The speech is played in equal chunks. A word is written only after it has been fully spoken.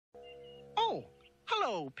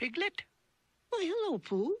Hello, Piglet. Why, hello,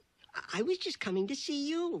 Pooh. I was just coming to see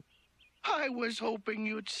you. I was hoping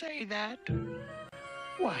you'd say that.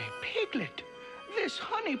 Why, Piglet, this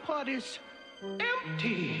honey pot is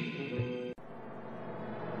empty.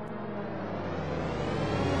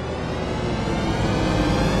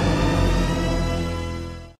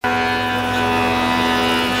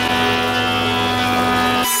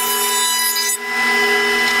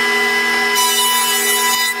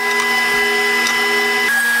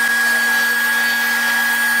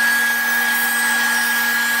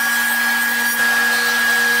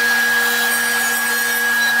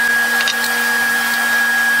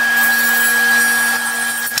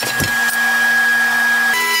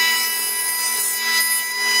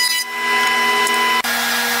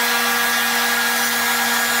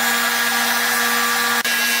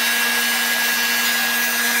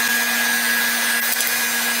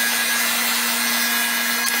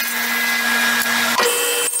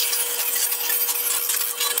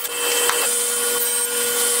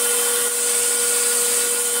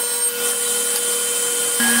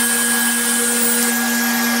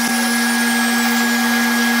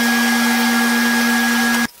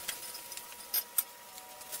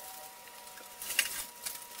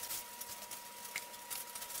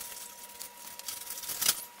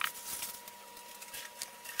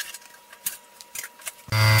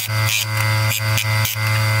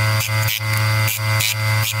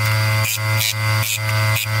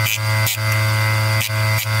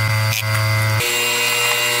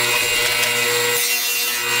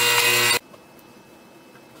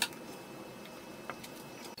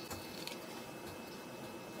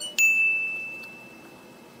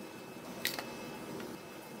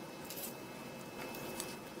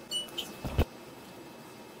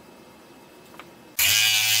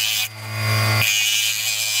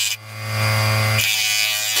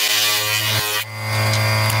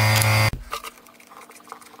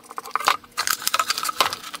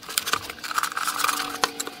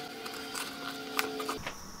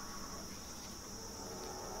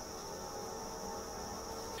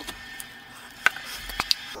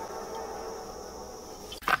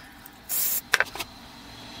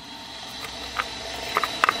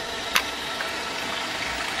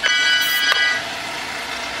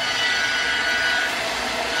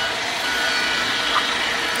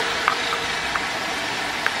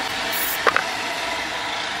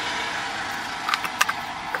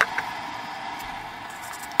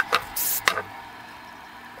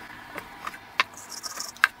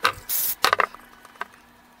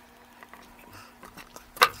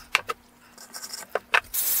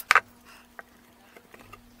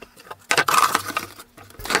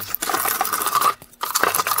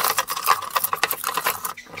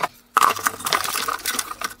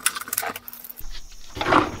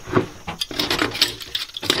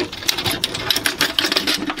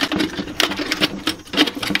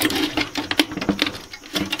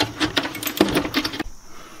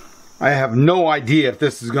 I have no idea if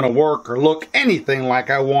this is going to work or look anything like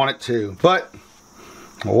I want it to, but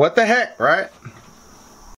what the heck, right?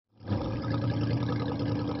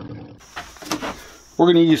 We're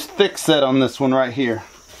going to use thick set on this one right here,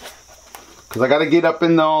 because I got to get up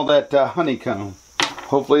in all that honeycomb.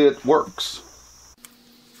 Hopefully it works.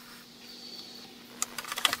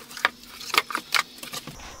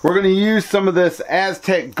 We're going to use some of this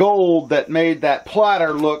Aztec gold that made that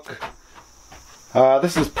platter look.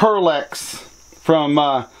 This is Perlex from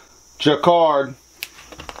Jacquard.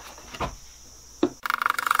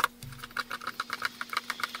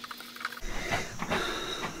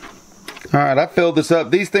 Alright, I filled this up.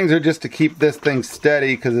 These things are just to keep this thing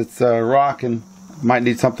steady because it's rocking. Might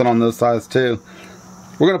need something on those sides too.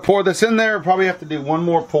 We're going to pour this in there. Probably have to do one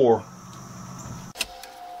more pour.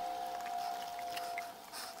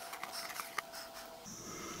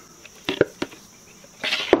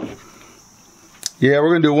 Yeah, we're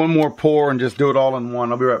going to do one more pour and just do it all in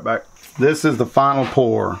one. I'll be right back. This is the final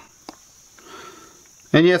pour.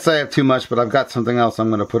 And yes, I have too much, but I've got something else I'm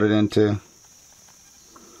going to put it into.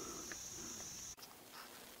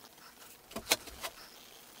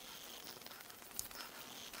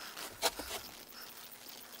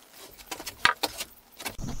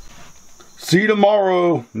 See you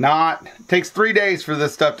tomorrow. Not. It takes 3 days for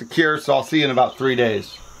this stuff to cure, so I'll see you in about 3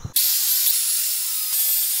 days.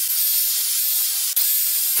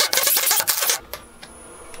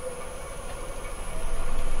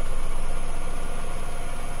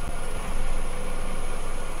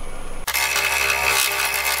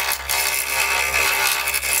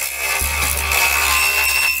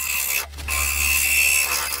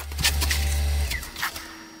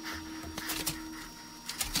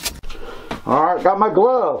 Alright, got my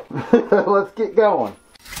glove. Let's get going.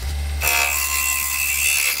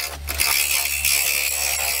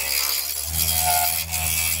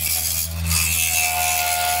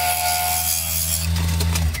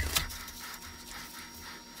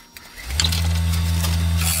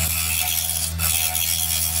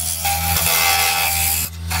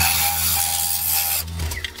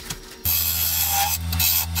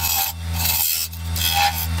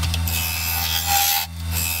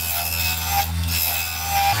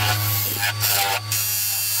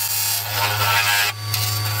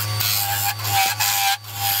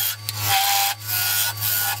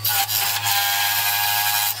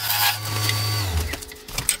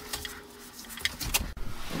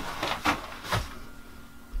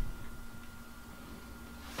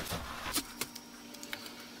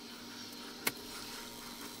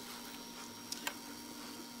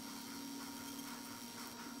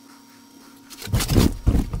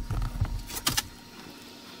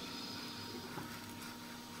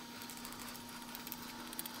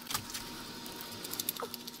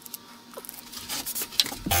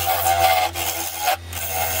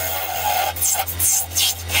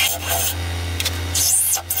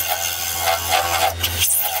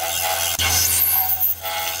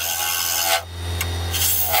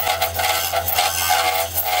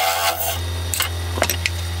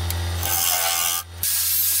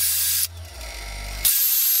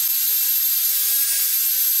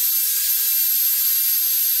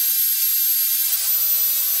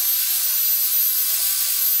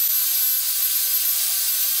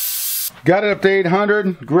 Got it up to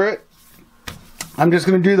 800 grit. I'm just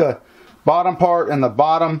going to do the bottom part and the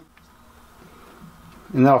bottom,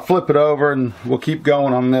 and then I'll flip it over and we'll keep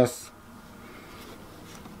going on this.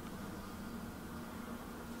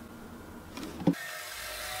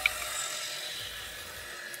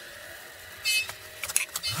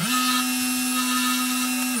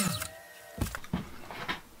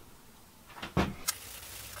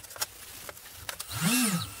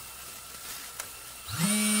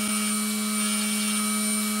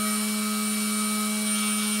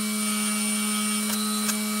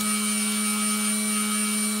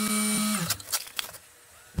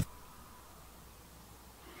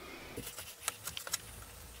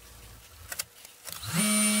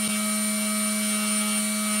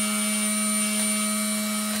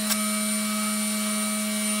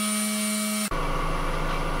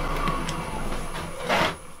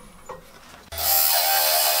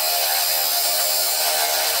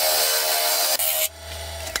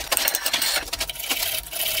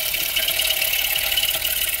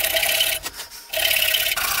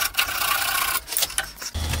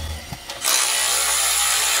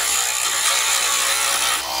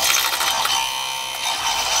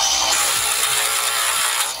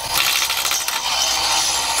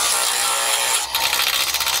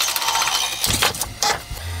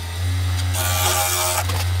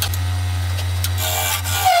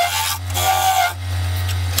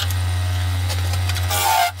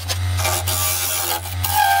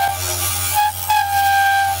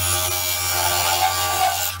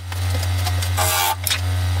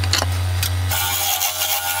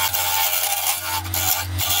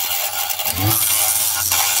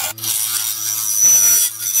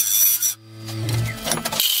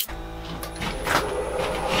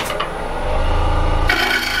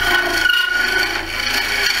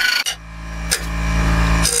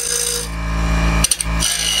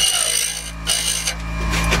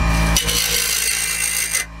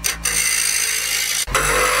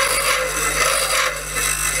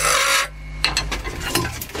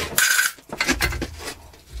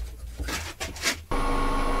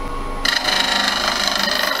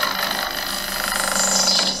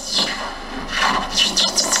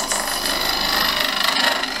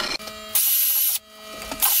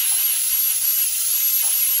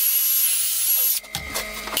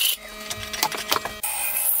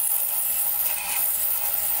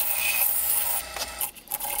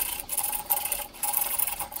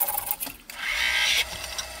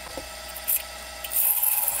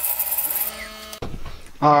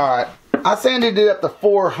 Alright, I sanded it up to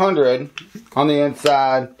 400 on the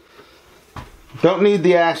inside. Don't need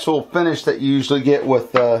the actual finish that you usually get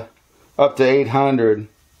with up to 800.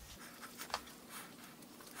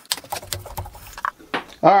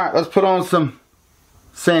 Alright, let's put on some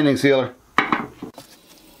sanding sealer.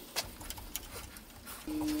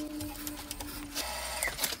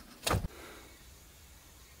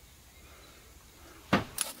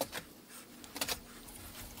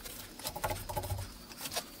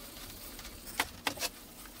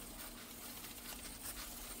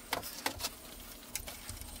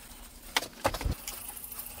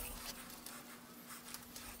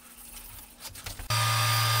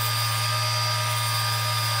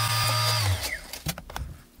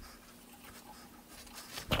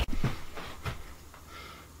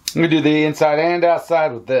 We do the inside and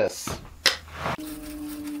outside with this.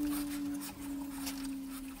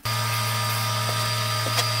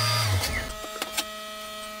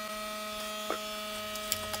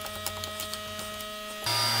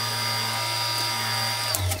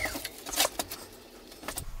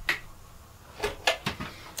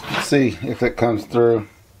 Let's see if it comes through.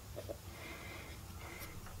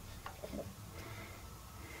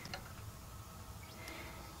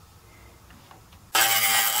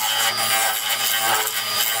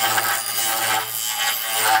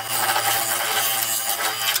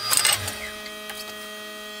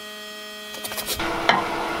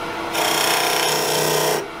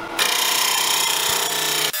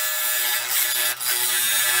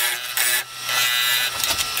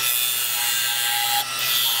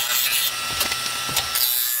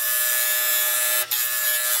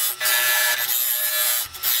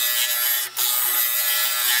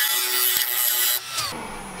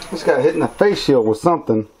 Just got hit in the face shield with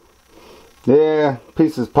something. Yeah,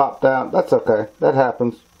 pieces popped out. That's okay. That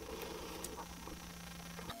happens.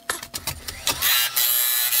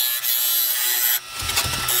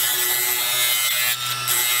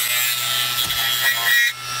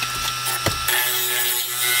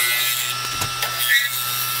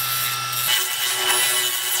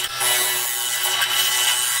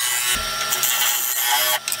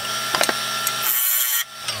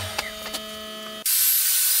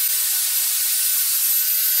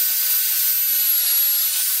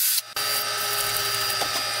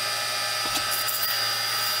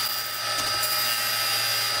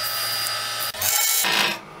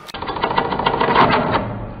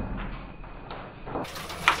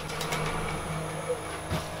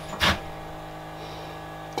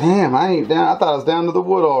 Damn, I ain't down. I thought I was down to the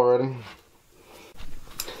wood already.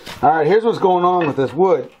 Alright, here's what's going on with this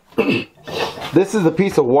wood. This is a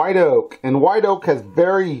piece of white oak, and white oak has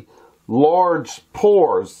very large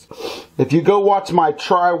pores. If you go watch my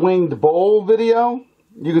tri-winged bowl video,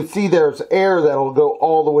 you can see there's air that'll go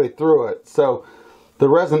all the way through it. So the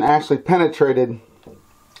resin actually penetrated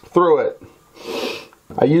through it.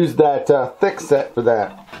 I used that thick set for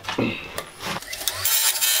that.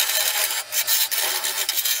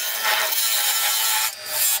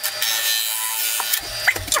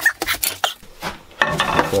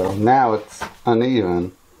 So now it's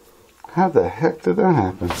uneven. How the heck did that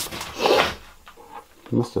happen?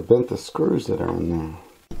 Must have bent the screws that are in there.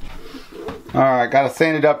 Alright, got to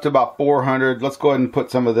sand it up to about 400. Let's go ahead and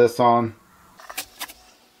put some of this on.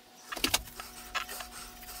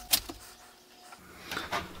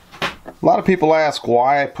 A lot of people ask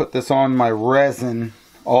why I put this on my resin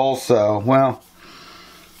also. Well,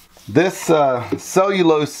 this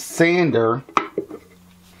cellulose sander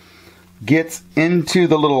gets into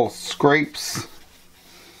the little scrapes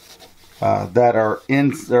that are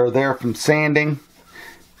there from sanding,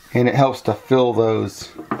 and it helps to fill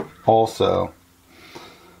those also.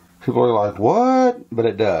 People are like, what? But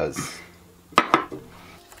it does.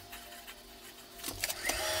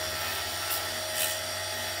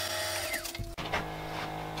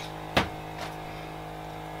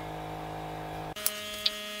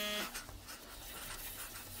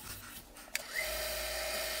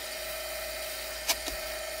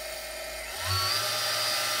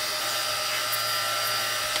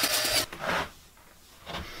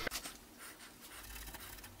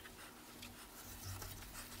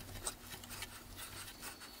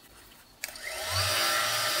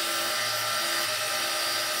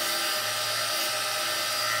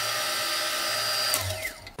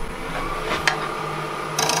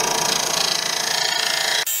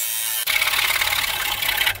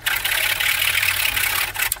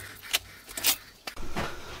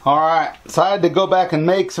 Alright, so I had to go back and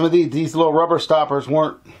make some of these little rubber stoppers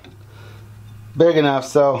weren't big enough,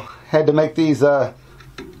 so had to make these out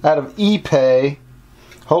of Epay.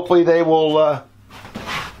 Hopefully they will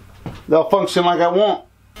they'll function like I want.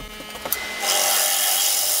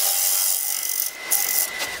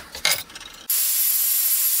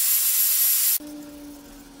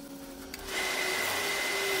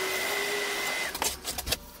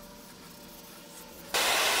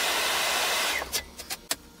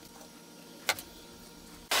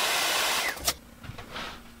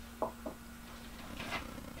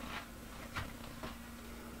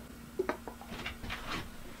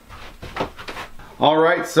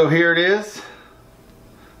 Alright, so here it is,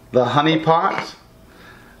 the honey pot.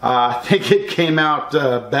 I think it came out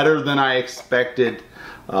better than I expected.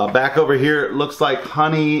 Back over here it looks like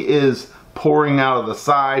honey is pouring out of the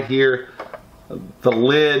side here. The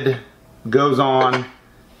lid goes on.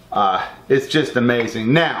 It's just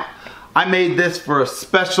amazing. Now, I made this for a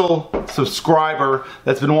special subscriber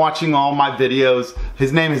that's been watching all my videos.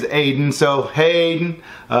 His name is Aiden. So hey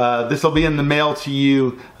Aiden, this will be in the mail to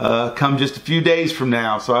you come just a few days from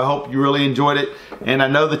now. So I hope you really enjoyed it. And I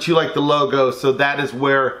know that you like the logo, so that is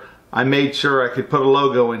where I made sure I could put a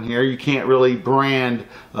logo in here. You can't really brand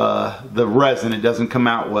the resin. It doesn't come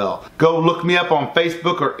out well. Go look me up on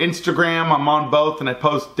Facebook or Instagram. I'm on both and I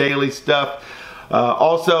post daily stuff.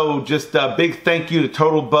 Also, just a big thank you to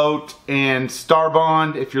Total Boat and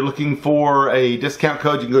Starbond. If you're looking for a discount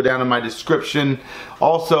code, you can go down in my description.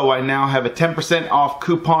 Also, I now have a 10% off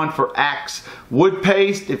coupon for Axe wood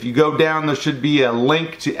paste. If you go down, there should be a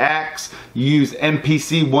link to Axe. Use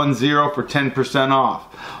MPC10 for 10%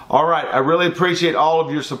 off. All right, I really appreciate all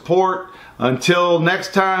of your support. Until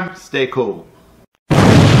next time, stay cool.